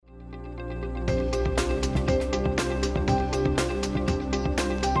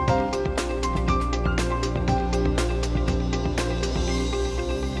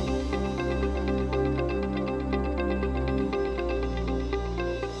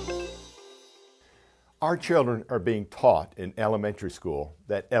Our children are being taught in elementary school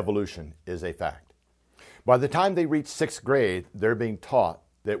that evolution is a fact. By the time they reach 6th grade, they're being taught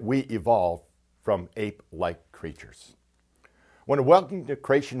that we evolved from ape-like creatures. I want to welcome you to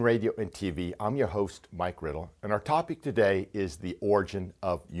Creation Radio and TV. I'm your host, Mike Riddle, and our topic today is the origin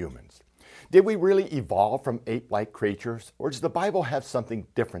of humans. Did we really evolve from ape-like creatures, or does the Bible have something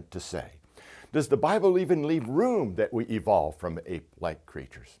different to say? Does the Bible even leave room that we evolved from ape-like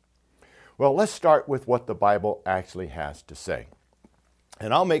creatures? Well, let's start with what the Bible actually has to say.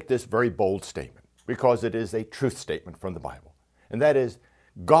 And I'll make this very bold statement because it is a truth statement from the Bible. And that is,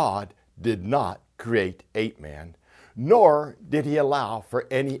 God did not create ape man, nor did he allow for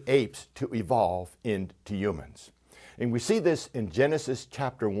any apes to evolve into humans. And we see this in Genesis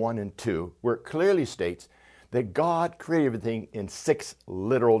chapter 1 and 2, where it clearly states that God created everything in 6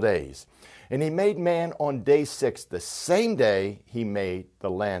 literal days. And he made man on day 6, the same day he made the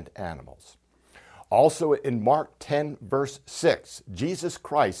land animals. Also in Mark 10, verse 6, Jesus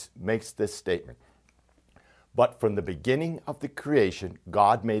Christ makes this statement. But from the beginning of the creation,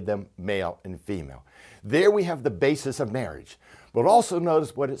 God made them male and female. There we have the basis of marriage. But also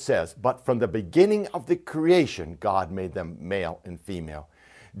notice what it says. But from the beginning of the creation, God made them male and female.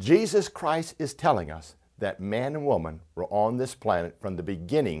 Jesus Christ is telling us that man and woman were on this planet from the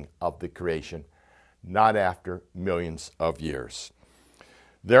beginning of the creation, not after millions of years.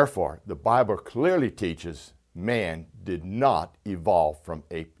 Therefore, the Bible clearly teaches man did not evolve from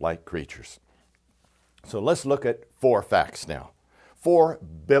ape-like creatures. So let's look at 4 facts now. 4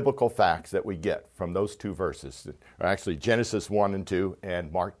 biblical facts that we get from those 2 verses, or actually Genesis 1 and 2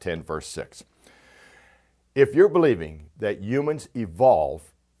 and Mark 10, verse 6. If you're believing that humans evolved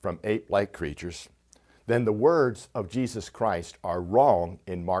from ape-like creatures, then the words of Jesus Christ are wrong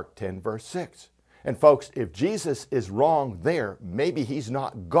in Mark 10, verse 6. And folks, if Jesus is wrong there, maybe he's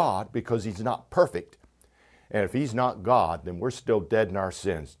not God because he's not perfect. And if he's not God, then we're still dead in our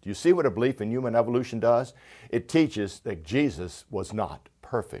sins. Do you see what a belief in human evolution does? It teaches that Jesus was not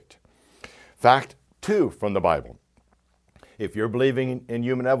perfect. Fact 2 from the Bible. If you're believing in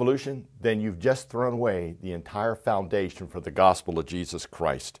human evolution, then you've just thrown away the entire foundation for the gospel of Jesus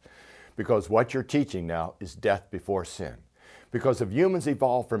Christ. Because what you're teaching now is death before sin. Because if humans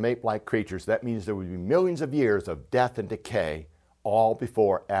evolved from ape-like creatures, that means there would be millions of years of death and decay, all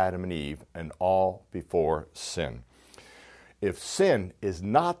before Adam and Eve, and all before sin. If sin is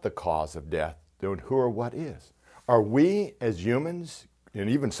not the cause of death, then who or what is? Are we as humans, and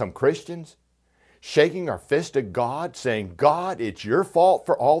even some Christians, shaking our fist at God, saying, God, it's your fault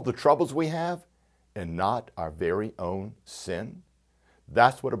for all the troubles we have, and not our very own sin?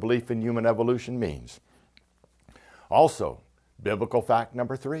 That's what a belief in human evolution means. Also, biblical fact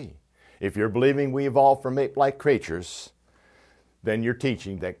number 3. If you're believing we evolved from ape-like creatures, then you're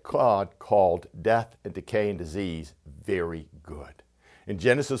teaching that God called death and decay and disease very good. In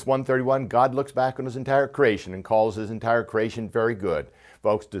Genesis 1:31, God looks back on his entire creation and calls his entire creation very good.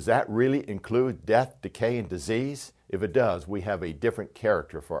 Folks, does that really include death, decay, and disease? If it does, we have a different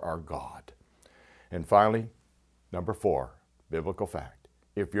character for our God. And finally, number 4, biblical fact.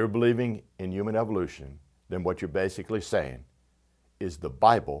 If you're believing in human evolution, then what you're basically saying is the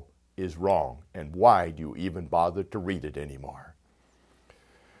Bible is wrong, and why do you even bother to read it anymore?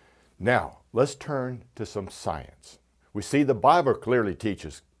 Now, let's turn to some science. We see the Bible clearly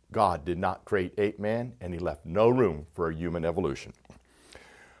teaches God did not create ape man, and he left no room for a human evolution.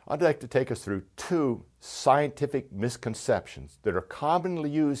 I'd like to take us through 2 scientific misconceptions that are commonly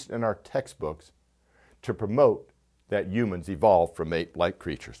used in our textbooks to promote that humans evolved from ape-like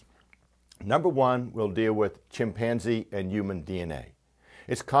creatures. Number 1, we'll deal with chimpanzee and human DNA.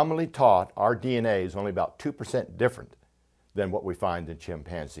 It's commonly taught our DNA is only about 2% different than what we find in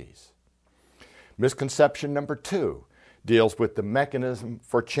chimpanzees. Misconception number 2 deals with the mechanism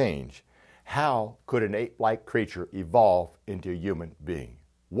for change. How could an ape-like creature evolve into a human being?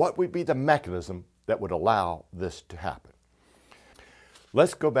 What would be the mechanism that would allow this to happen?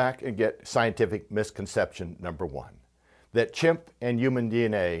 Let's go back and get scientific misconception number 1. That chimp and human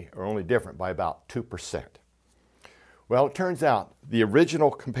DNA are only different by about 2%. Well, it turns out the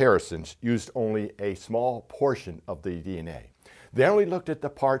original comparisons used only a small portion of the DNA. They only looked at the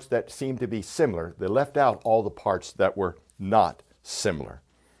parts that seemed to be similar. They left out all the parts that were not similar.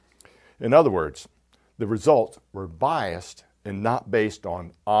 In other words, the results were biased and not based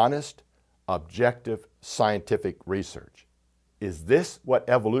on honest, objective, scientific research. Is this what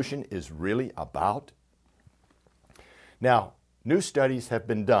evolution is really about? Now, new studies have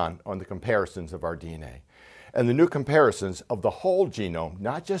been done on the comparisons of our DNA. And the new comparisons of the whole genome,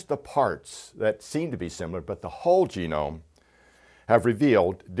 not just the parts that seem to be similar, but the whole genome, have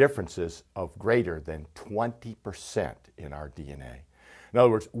revealed differences of greater than 20% in our DNA. In other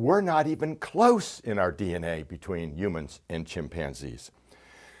words, we're not even close in our DNA between humans and chimpanzees.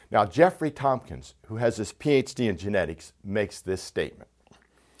 Now, Jeffrey Tompkins, who has his PhD in genetics, makes this statement.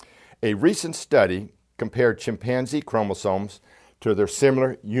 A recent study compared chimpanzee chromosomes to their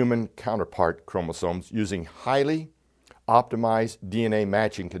similar human counterpart chromosomes using highly optimized DNA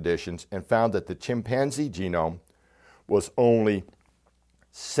matching conditions and found that the chimpanzee genome was only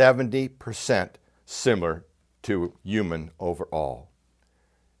 70% similar to human overall.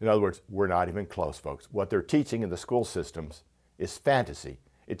 In other words, we're not even close, folks. What they're teaching in the school systems is fantasy.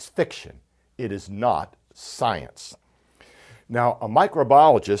 It's fiction. It is not science. Now, a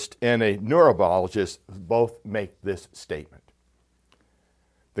microbiologist and a neurobiologist both make this statement.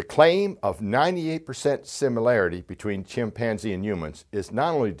 The claim of 98% similarity between chimpanzee and humans is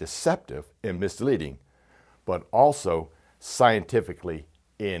not only deceptive and misleading, but also scientifically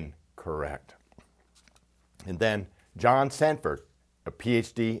incorrect. And then John Sanford, a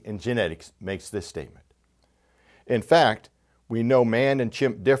PhD in genetics, makes this statement. In fact, we know man and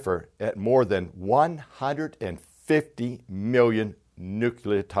chimp differ at more than 150 million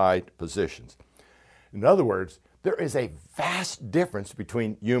nucleotide positions. In other words, there is a vast difference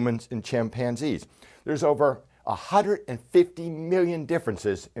between humans and chimpanzees. There's over 150 million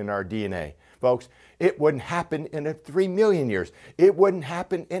differences in our DNA. Folks, it wouldn't happen in 3 million years. It wouldn't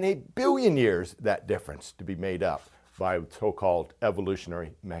happen in 1 billion years, that difference to be made up by so-called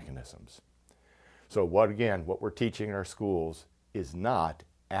evolutionary mechanisms. So what we're teaching in our schools is not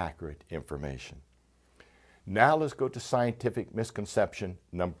accurate information. Now let's go to scientific misconception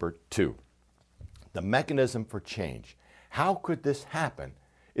number 2. The mechanism for change. How could this happen?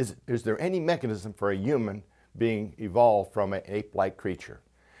 Is there any mechanism for a human being evolved from an ape-like creature?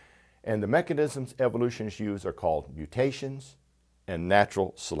 And the mechanisms evolutionists use are called mutations and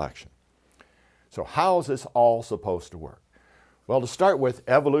natural selection. So how is this all supposed to work? Well, to start with,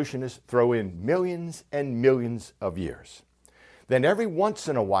 evolutionists throw in millions and millions of years. Then every once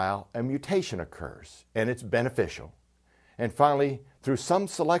in a while, a mutation occurs, and it's beneficial. And finally, through some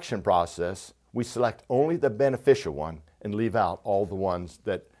selection process, we select only the beneficial one and leave out all the ones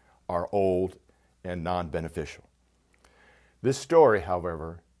that are old and non-beneficial. This story,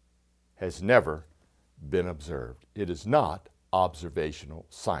 however, has never been observed. It is not observational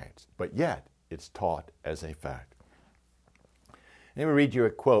science, but yet it's taught as a fact. Let me read you a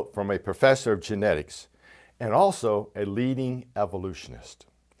quote from a professor of genetics and also a leading evolutionist.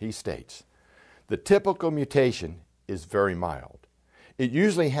 He states, "The typical mutation is very mild. It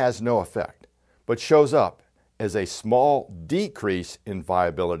usually has no effect, but shows up as a small decrease in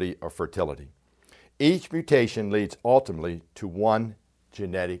viability or fertility. Each mutation leads ultimately to one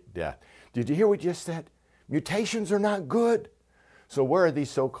genetic death." Did you hear what we just said? Mutations are not good. So where are these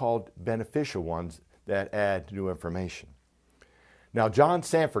so-called beneficial ones that add new information? Now, John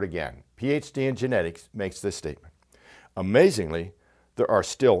Sanford again, PhD in genetics, makes this statement. Amazingly, there are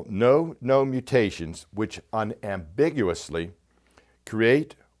still no known mutations which unambiguously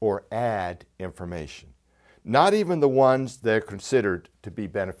create or add information, not even the ones that are considered to be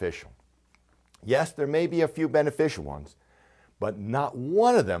beneficial. Yes, there may be a few beneficial ones, but not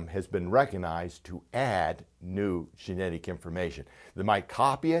one of them has been recognized to add new genetic information. They might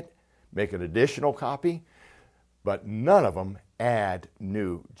copy it, make an additional copy, but none of them add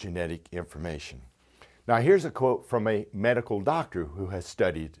new genetic information. Now, here's a quote from a medical doctor who has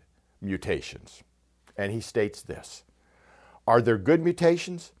studied mutations, and he states this: "Are there good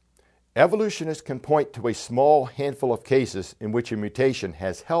mutations? Evolutionists can point to a small handful of cases in which a mutation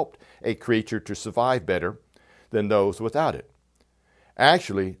has helped a creature to survive better than those without it.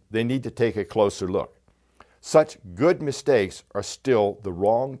 Actually, they need to take a closer look. Such good mistakes are still the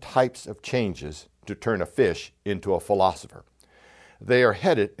wrong types of changes to turn a fish into a philosopher. They are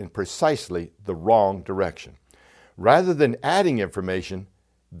headed in precisely the wrong direction. Rather than adding information,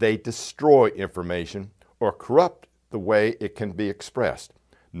 they destroy information or corrupt the way it can be expressed,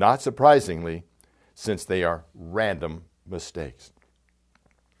 not surprisingly, since they are random mistakes."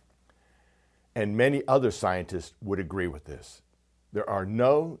 And many other scientists would agree with this. There are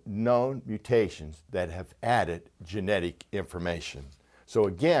no known mutations that have added genetic information. So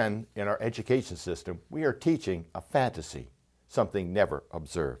again, in our education system, we are teaching a fantasy, something never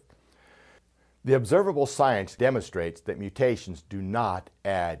observed. The observable science demonstrates that mutations do not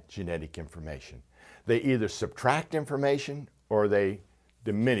add genetic information. They either subtract information or they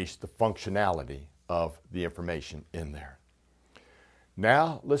diminish the functionality of the information in there.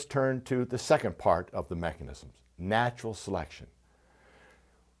 Now let's turn to the second part of the mechanisms, natural selection.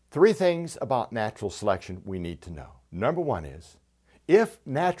 3 things about natural selection we need to know. Number 1 is If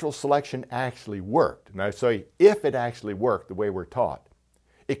natural selection actually worked, and I say if it actually worked the way we're taught,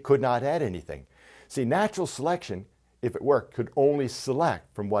 it could not add anything. See, natural selection, if it worked, could only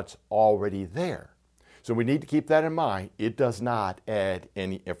select from what's already there. So we need to keep that in mind. It does not add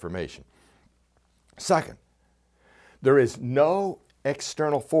any information. Second, there is no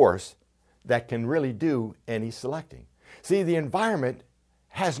external force that can really do any selecting. See, the environment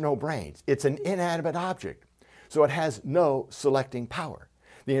has no brains. It's an inanimate object, so it has no selecting power.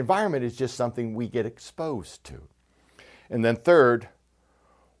 The environment is just something we get exposed to. And then third,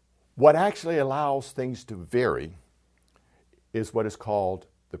 what actually allows things to vary is what is called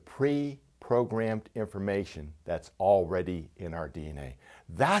the pre-programmed information that's already in our DNA.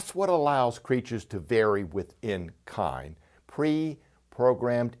 That's what allows creatures to vary within kind,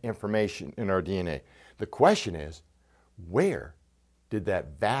 pre-programmed information in our DNA. The question is, where did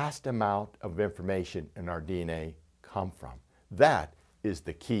that vast amount of information in our DNA come from? That is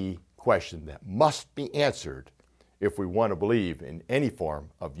the key question that must be answered if we want to believe in any form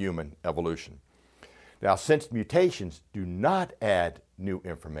of human evolution. Now, since mutations do not add new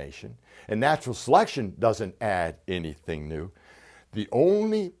information, and natural selection doesn't add anything new, the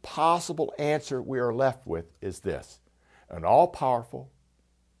only possible answer we are left with is this: an all-powerful,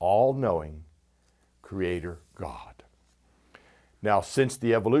 all-knowing Creator God. Now, since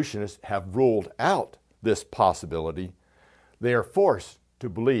the evolutionists have ruled out this possibility, they are forced to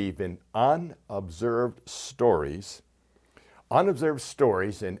believe in unobserved stories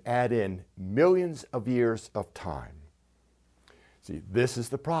and add in millions of years of time. See, this is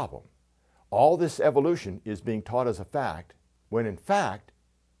the problem. All this evolution is being taught as a fact, when in fact,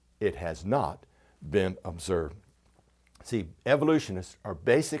 it has not been observed. See, evolutionists are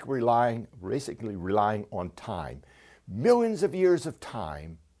basically relying on time, millions of years of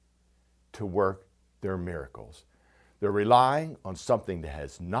time, to work their miracles. They're relying on something that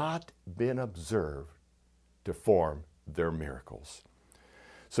has not been observed to form their miracles.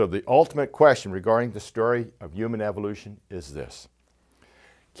 So the ultimate question regarding the story of human evolution is this: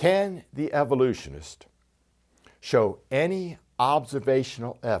 can the evolutionist show any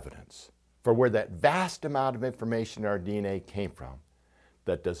observational evidence for where that vast amount of information in our DNA came from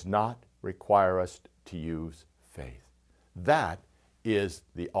that does not require us to use faith? That is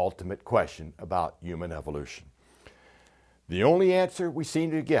the ultimate question about human evolution. The only answer we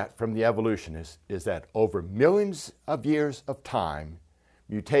seem to get from the evolutionists is that over millions of years of time,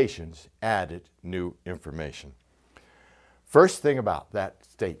 mutations added new information. First thing about that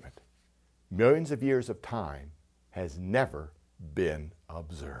statement, millions of years of time has never been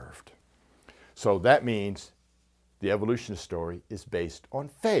observed. So that means the evolutionist story is based on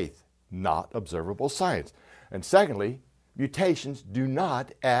faith, not observable science. And secondly, mutations do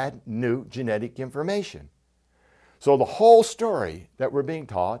not add new genetic information. So the whole story that we're being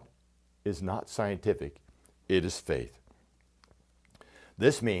taught is not scientific, it is faith.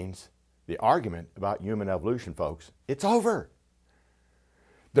 This means the argument about human evolution, folks, it's over.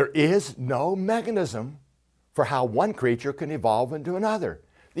 There is no mechanism for how one creature can evolve into another.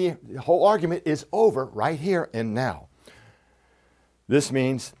 The whole argument is over right here and now. This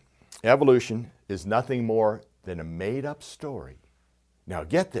means evolution is nothing more than a made-up story. Now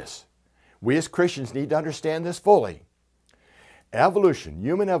get this. We as Christians need to understand this fully. Evolution,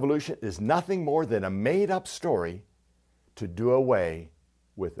 human evolution, is nothing more than a made-up story to do away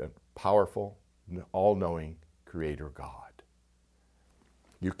with a powerful, all-knowing Creator God.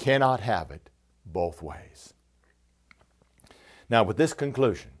 You cannot have it both ways. Now, with this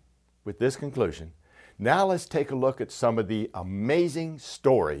conclusion, now let's take a look at some of the amazing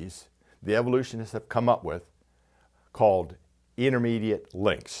stories the evolutionists have come up with called intermediate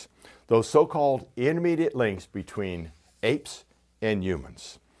links. Those so-called intermediate links between apes and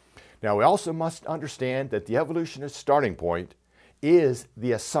humans. Now, we also must understand that the evolutionist starting point is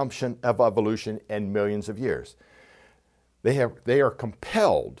the assumption of evolution and millions of years. They are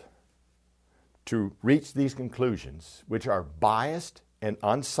compelled to reach these conclusions, which are biased and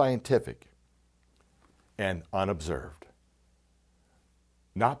unscientific and unobserved.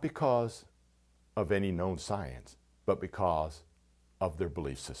 Not because of any known science, but because of their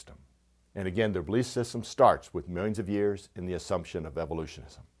belief system. And again, their belief system starts with millions of years in the assumption of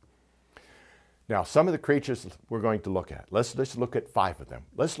evolutionism. Now, some of the creatures we're going to look at, let's look at 5 of them.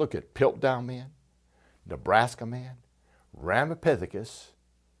 Let's look at Piltdown Man, Nebraska Man, Ramapithecus,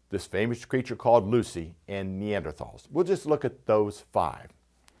 this famous creature called Lucy, and Neanderthals. We'll just look at those 5.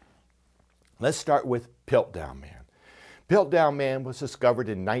 Let's start with Piltdown Man. Piltdown Man was discovered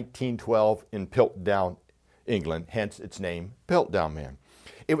in 1912 in Piltdown, England, hence its name, Piltdown Man.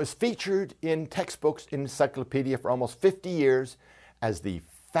 It was featured in textbooks in encyclopedia for almost 50 years as the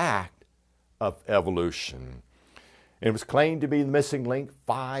fact of evolution. And it was claimed to be the missing link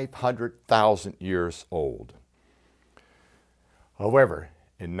 500,000 years old. However,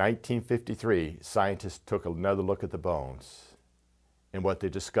 in 1953, scientists took another look at the bones, and what they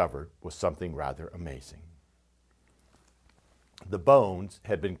discovered was something rather amazing. The bones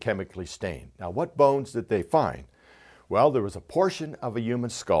had been chemically stained. Now, what bones did they find? Well, there was a portion of a human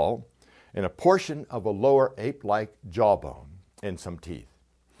skull and a portion of a lower ape-like jawbone and some teeth.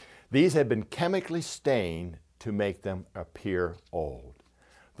 These had been chemically stained to make them appear old.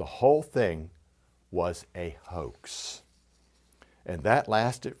 The whole thing was a hoax. And that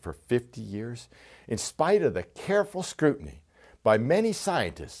lasted for 50 years. In spite of the careful scrutiny by many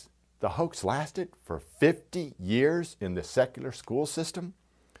scientists, the hoax lasted for 50 years in the secular school system.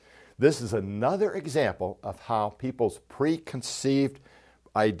 This is another example of how people's preconceived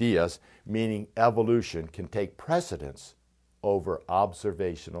ideas, meaning evolution, can take precedence over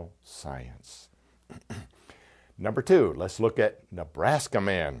observational science. Number 2, let's look at Nebraska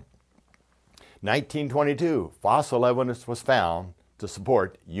Man. 1922, fossil evidence was found to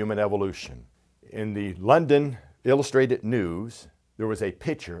support human evolution. In the London Illustrated News, there was a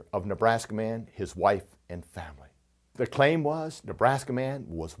picture of Nebraska Man, his wife, and family. The claim was Nebraska Man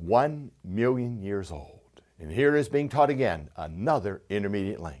was 1 million years old. And here is being taught again, another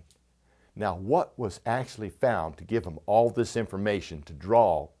intermediate link. Now, what was actually found to give him all this information to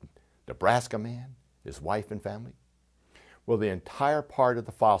draw Nebraska Man, his wife, and family? Well, the entire part of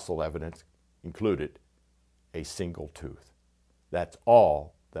the fossil evidence included a single tooth. That's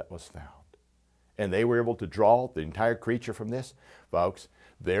all that was found. And they were able to draw the entire creature from this. Folks,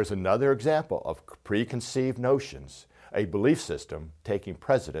 there's another example of preconceived notions, a belief system taking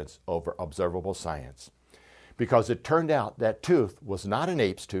precedence over observable science. Because it turned out that tooth was not an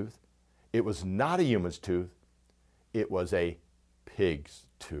ape's tooth, it was not a human's tooth, it was a pig's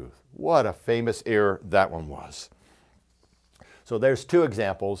tooth. What a famous error that one was. So there's 2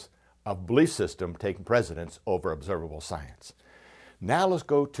 examples of belief system taking precedence over observable science. Now let's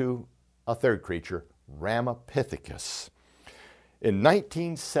go to a third creature, Ramapithecus. In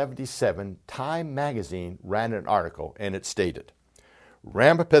 1977, Time magazine ran an article and it stated,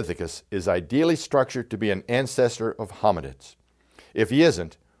 Ramapithecus is ideally structured to be an ancestor of hominids. If he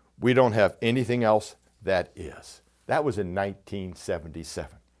isn't, we don't have anything else that is. That was in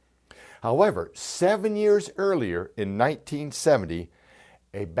 1977. However, 7 years earlier, in 1970,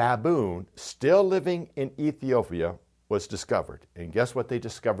 a baboon still living in Ethiopia was discovered. And guess what they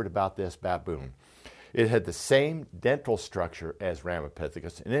discovered about this baboon? It had the same dental structure as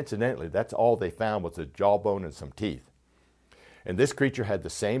Ramapithecus, and incidentally, that's all they found was a jawbone and some teeth. And this creature had the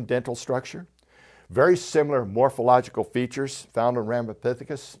same dental structure, very similar morphological features found in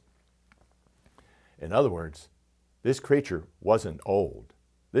Ramapithecus. In other words, this creature wasn't old.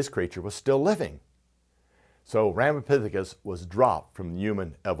 This creature was still living. So Ramapithecus was dropped from the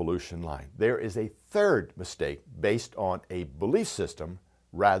human evolution line. There is a third mistake based on a belief system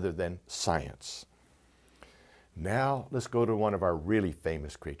rather than science. Now let's go to one of our really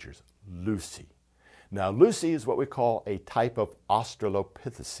famous creatures, Lucy. Now Lucy is what we call a type of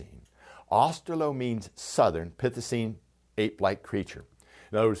Australopithecine. Australo means southern, Pithecine, ape-like creature.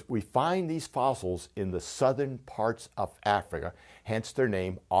 In other words, we find these fossils in the southern parts of Africa, hence their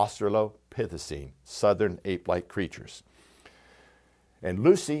name, Australopithecine, southern ape-like creatures. And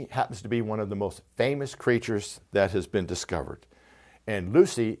Lucy happens to be one of the most famous creatures that has been discovered. And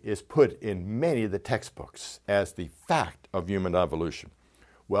Lucy is put in many of the textbooks as the fact of human evolution.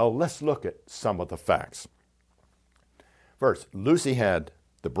 Well, let's look at some of the facts. First, Lucy had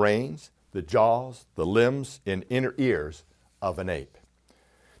the brains, the jaws, the limbs, and inner ears of an ape.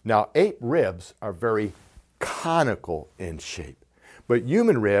 Now, ape ribs are very conical in shape, but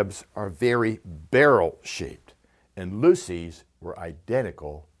human ribs are very barrel-shaped, and Lucy's were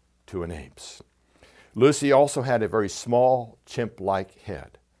identical to an ape's. Lucy also had a very small chimp-like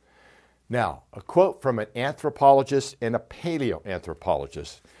head. Now, a quote from an anthropologist and a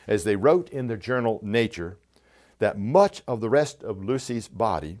paleoanthropologist, as they wrote in their journal Nature, that much of the rest of Lucy's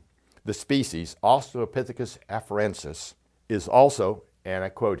body, the species Australopithecus afarensis, is also, and I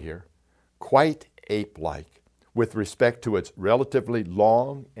quote here, quite ape-like with respect to its relatively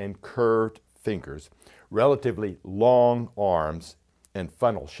long and curved fingers, relatively long arms, and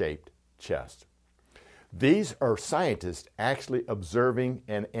funnel-shaped chest. These are scientists actually observing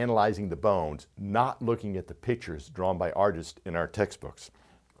and analyzing the bones, not looking at the pictures drawn by artists in our textbooks.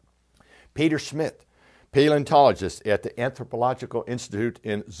 Peter Schmidt, paleontologist at the Anthropological Institute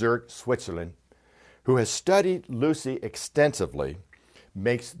in Zurich, Switzerland, who has studied Lucy extensively,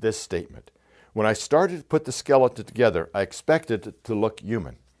 makes this statement. When I started to put the skeleton together, I expected it to look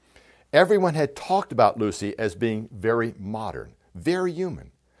human. Everyone had talked about Lucy as being very modern, very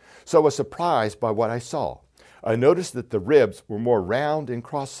human. So I was surprised by what I saw. I noticed that the ribs were more round in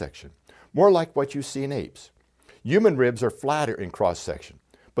cross-section, more like what you see in apes. Human ribs are flatter in cross-section,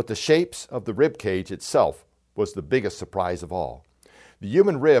 but the shapes of the rib cage itself was the biggest surprise of all. The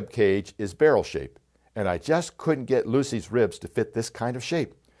human rib cage is barrel-shaped, and I just couldn't get Lucy's ribs to fit this kind of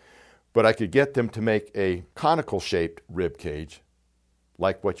shape. But I could get them to make a conical-shaped rib cage,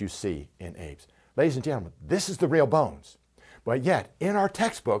 like what you see in apes. Ladies and gentlemen, this is the real bones. But yet, in our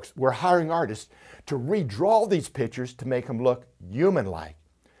textbooks, we're hiring artists to redraw these pictures to make them look human-like.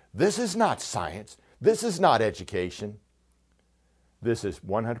 This is not science. This is not education. This is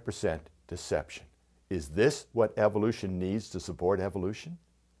 100% deception. Is this what evolution needs to support evolution?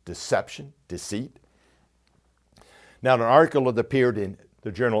 Deception? Deceit? Now, in an article that appeared in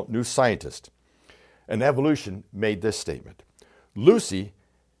the journal New Scientist, an evolution made this statement. Lucy,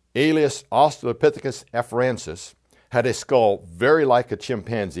 alias Australopithecus afarensis, had a skull very like a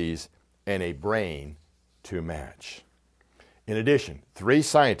chimpanzee's and a brain to match. In addition, 3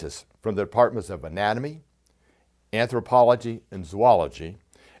 scientists from the departments of anatomy, anthropology, and zoology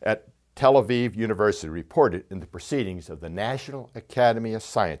at Tel Aviv University reported in the proceedings of the National Academy of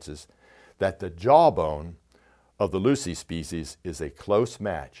Sciences that the jawbone of the Lucy species is a close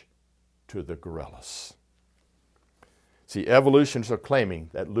match to the gorillas. See, evolutionists are claiming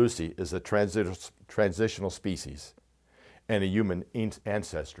that Lucy is a transitional species and a human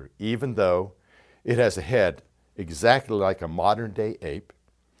ancestor, even though it has a head exactly like a modern-day ape.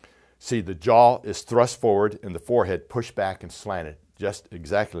 See, the jaw is thrust forward and the forehead pushed back and slanted, just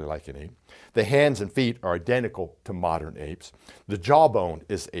exactly like an ape. The hands and feet are identical to modern apes. The jawbone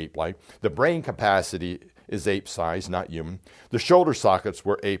is ape-like. The brain capacity is ape-sized, not human. The shoulder sockets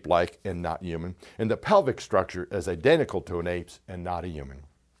were ape-like and not human. And the pelvic structure is identical to an ape's and not a human.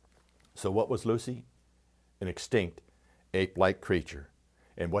 So what was Lucy? An extinct ape-like creature.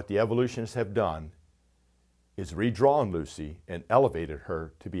 And what the evolutionists have done is redrawn Lucy and elevated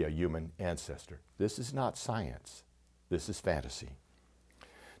her to be a human ancestor. This is not science. This is fantasy.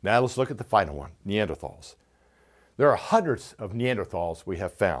 Now let's look at the final one, Neanderthals. There are hundreds of Neanderthals we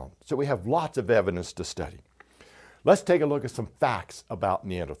have found, so we have lots of evidence to study. Let's take a look at some facts about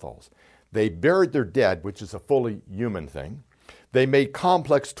Neanderthals. They buried their dead, which is a fully human thing. They made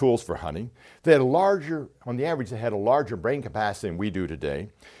complex tools for hunting. They had on the average, they had a larger brain capacity than we do today.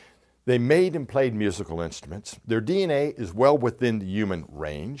 They made and played musical instruments. Their DNA is well within the human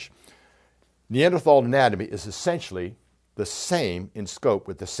range. Neanderthal anatomy is essentially the same in scope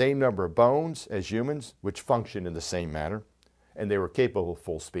with the same number of bones as humans, which function in the same manner, and they were capable of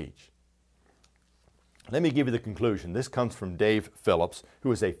full speech. Let me give you the conclusion. This comes from Dave Phillips,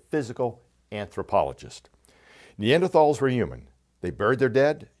 who is a physical anthropologist. Neanderthals were human. They buried their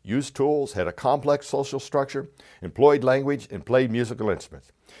dead, used tools, had a complex social structure, employed language, and played musical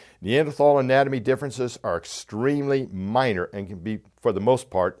instruments. Neanderthal anatomy differences are extremely minor and can be, for the most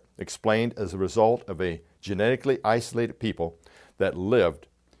part, explained as a result of a genetically isolated people that lived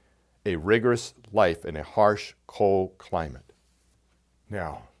a rigorous life in a harsh, cold climate.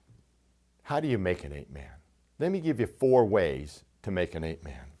 Now, how do you make an ape man? Let me give you 4 ways to make an ape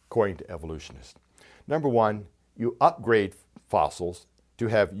man, according to evolutionists. Number 1, you upgrade fossils to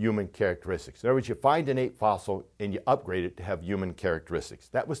have human characteristics. In other words, you find an ape fossil and you upgrade it to have human characteristics.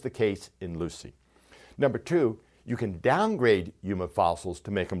 That was the case in Lucy. Number 2, you can downgrade human fossils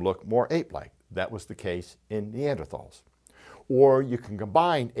to make them look more ape-like. That was the case in Neanderthals. Or you can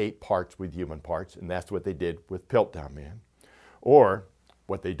combine ape parts with human parts, and that's what they did with Piltdown Man. Or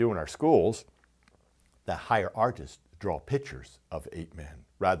what they do in our schools, the hire artists draw pictures of ape men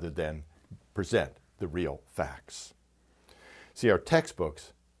rather than present the real facts. See, our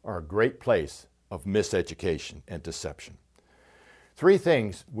textbooks are a great place of miseducation and deception. 3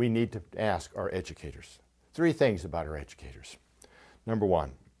 things we need to ask our educators. 3 things about our educators. Number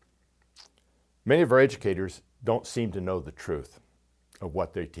 1, many of our educators don't seem to know the truth of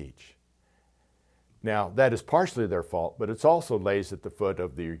what they teach. Now, that is partially their fault, but it also lays at the foot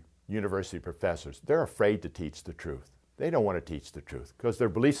of the university professors. They're afraid to teach the truth. They don't want to teach the truth because their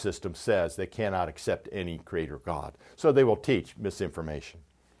belief system says they cannot accept any creator God. So they will teach misinformation.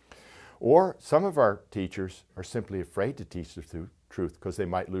 Or some of our teachers are simply afraid to teach the truth because they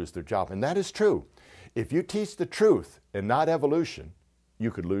might lose their job. And that is true. If you teach the truth and not evolution, you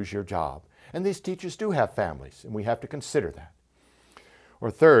could lose your job. And these teachers do have families, and we have to consider that.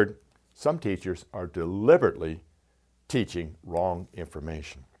 Or third, some teachers are deliberately teaching wrong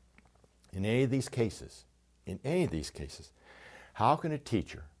information. In any of these cases, how can a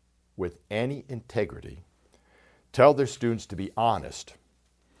teacher with any integrity, tell their students to be honest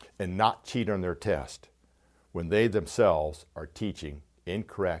and not cheat on their test when they themselves are teaching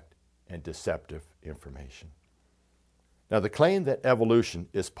incorrect and deceptive information. Now, the claim that evolution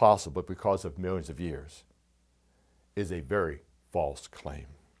is possible because of millions of years is a very false claim.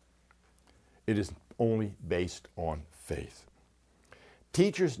 It is only based on faith.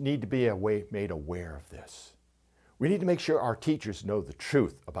 Teachers need to be made aware of this. We need to make sure our teachers know the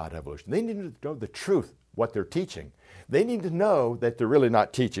truth about evolution. They need to know the truth, what they're teaching. They need to know that they're really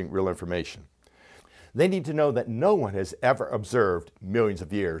not teaching real information. They need to know that no one has ever observed millions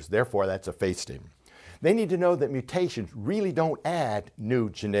of years, therefore that's a faith statement. They need to know that mutations really don't add new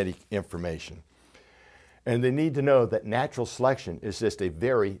genetic information. And they need to know that natural selection is just a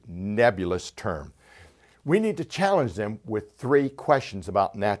very nebulous term. We need to challenge them with 3 questions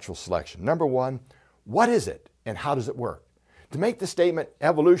about natural selection. Number 1, what is it and how does it work? To make the statement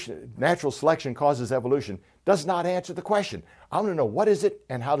evolution, natural selection causes evolution, does not answer the question. I want to know what is it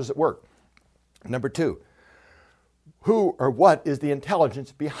and how does it work? Number 2, who or what is the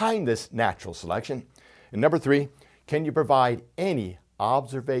intelligence behind this natural selection? And number 3, can you provide any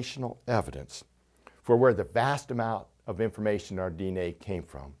observational evidence for where the vast amount of information in our DNA came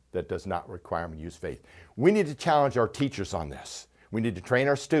from that does not require them to use faith? We need to challenge our teachers on this. We need to train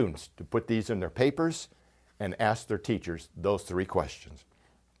our students to put these in their papers and ask their teachers those 3 questions.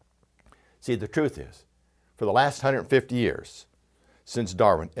 See, the truth is, for the last 150 years, since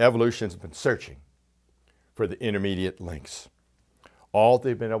Darwin, evolution has been searching for the intermediate links. All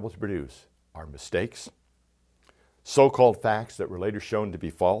they've been able to produce are mistakes, so-called facts that were later shown to be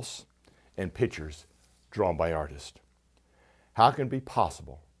false, and pictures drawn by artists. How can it be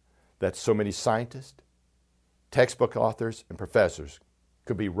possible that so many scientists, textbook authors, and professors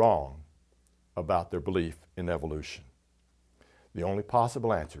could be wrong about their belief in evolution? The only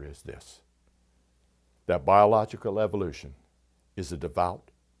possible answer is this: that biological evolution is a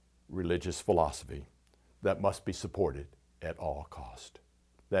devout religious philosophy that must be supported at all cost.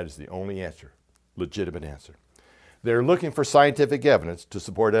 That is the only answer, legitimate answer. They're looking for scientific evidence to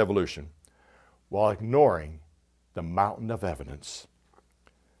support evolution while ignoring the mountain of evidence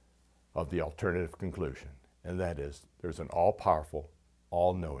of the alternative conclusion, and that is there's an all-powerful,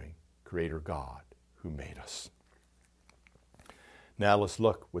 all-knowing Creator God who made us. Now let's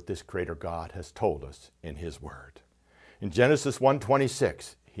look what this Creator God has told us in His Word. In Genesis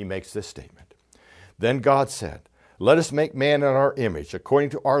 1:26, He makes this statement: Then God said, Let us make man in our image,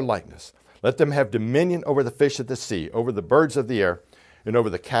 according to our likeness. Let them have dominion over the fish of the sea, over the birds of the air, and over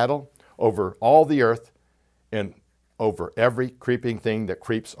the cattle, over all the earth, and over every creeping thing that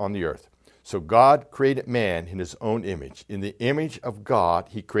creeps on the earth. So God created man in His own image. In the image of God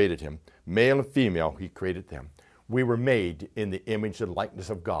He created him. Male and female He created them. We were made in the image and likeness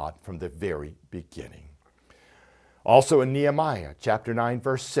of God from the very beginning. Also in Nehemiah chapter 9,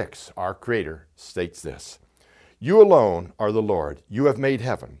 verse 6, our Creator states this: You alone are the Lord. You have made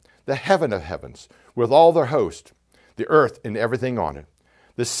heaven, the heaven of heavens, with all their host, the earth and everything on it,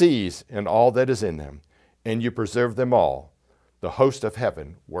 the seas and all that is in them, and you preserve them all. The host of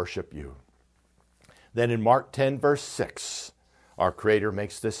heaven worship you. Then in Mark 10, verse 6, our Creator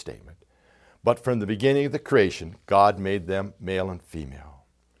makes this statement: But from the beginning of the creation, God made them male and female.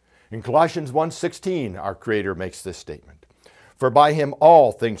 In Colossians 1:16, our Creator makes this statement: For by Him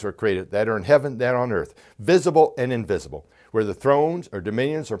all things were created, that are in heaven, that are on earth, visible and invisible. Where the thrones or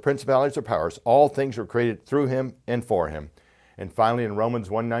dominions or principalities or powers, all things were created through Him and for Him. And finally in Romans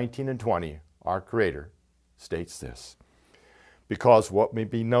 1:19 and 20, our Creator states this: Because what may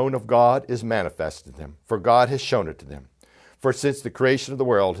be known of God is manifested in them, for God has shown it to them. For since the creation of the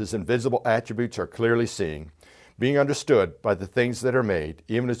world, His invisible attributes are clearly seen, being understood by the things that are made,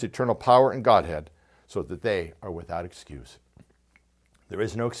 even His eternal power and Godhead, so that they are without excuse. There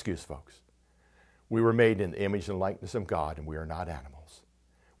is no excuse, folks. We were made in the image and likeness of God, and we are not animals.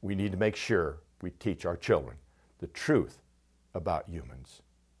 We need to make sure we teach our children the truth about humans.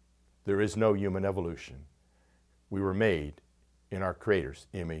 There is no human evolution. We were made in our Creator's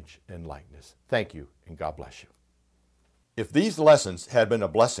image and likeness. Thank you, and God bless you. If these lessons had been a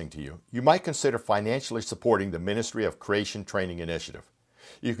blessing to you, you might consider financially supporting the Ministry of Creation Training Initiative.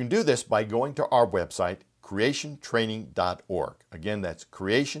 You can do this by going to our website, creationtraining.org. Again, that's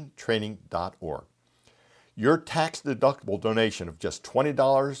creationtraining.org. Your tax-deductible donation of just $20,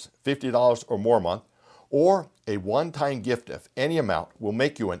 $50, or more a month, or a one-time gift of any amount will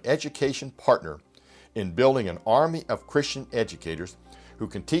make you an education partner in building an army of Christian educators who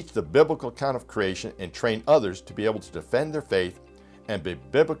can teach the biblical account of creation and train others to be able to defend their faith and be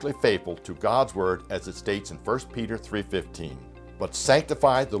biblically faithful to God's Word as it states in 1 Peter 3:15. But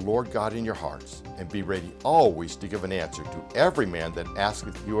sanctify the Lord God in your hearts, and be ready always to give an answer to every man that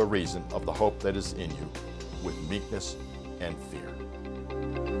asketh you a reason of the hope that is in you, with meekness and fear.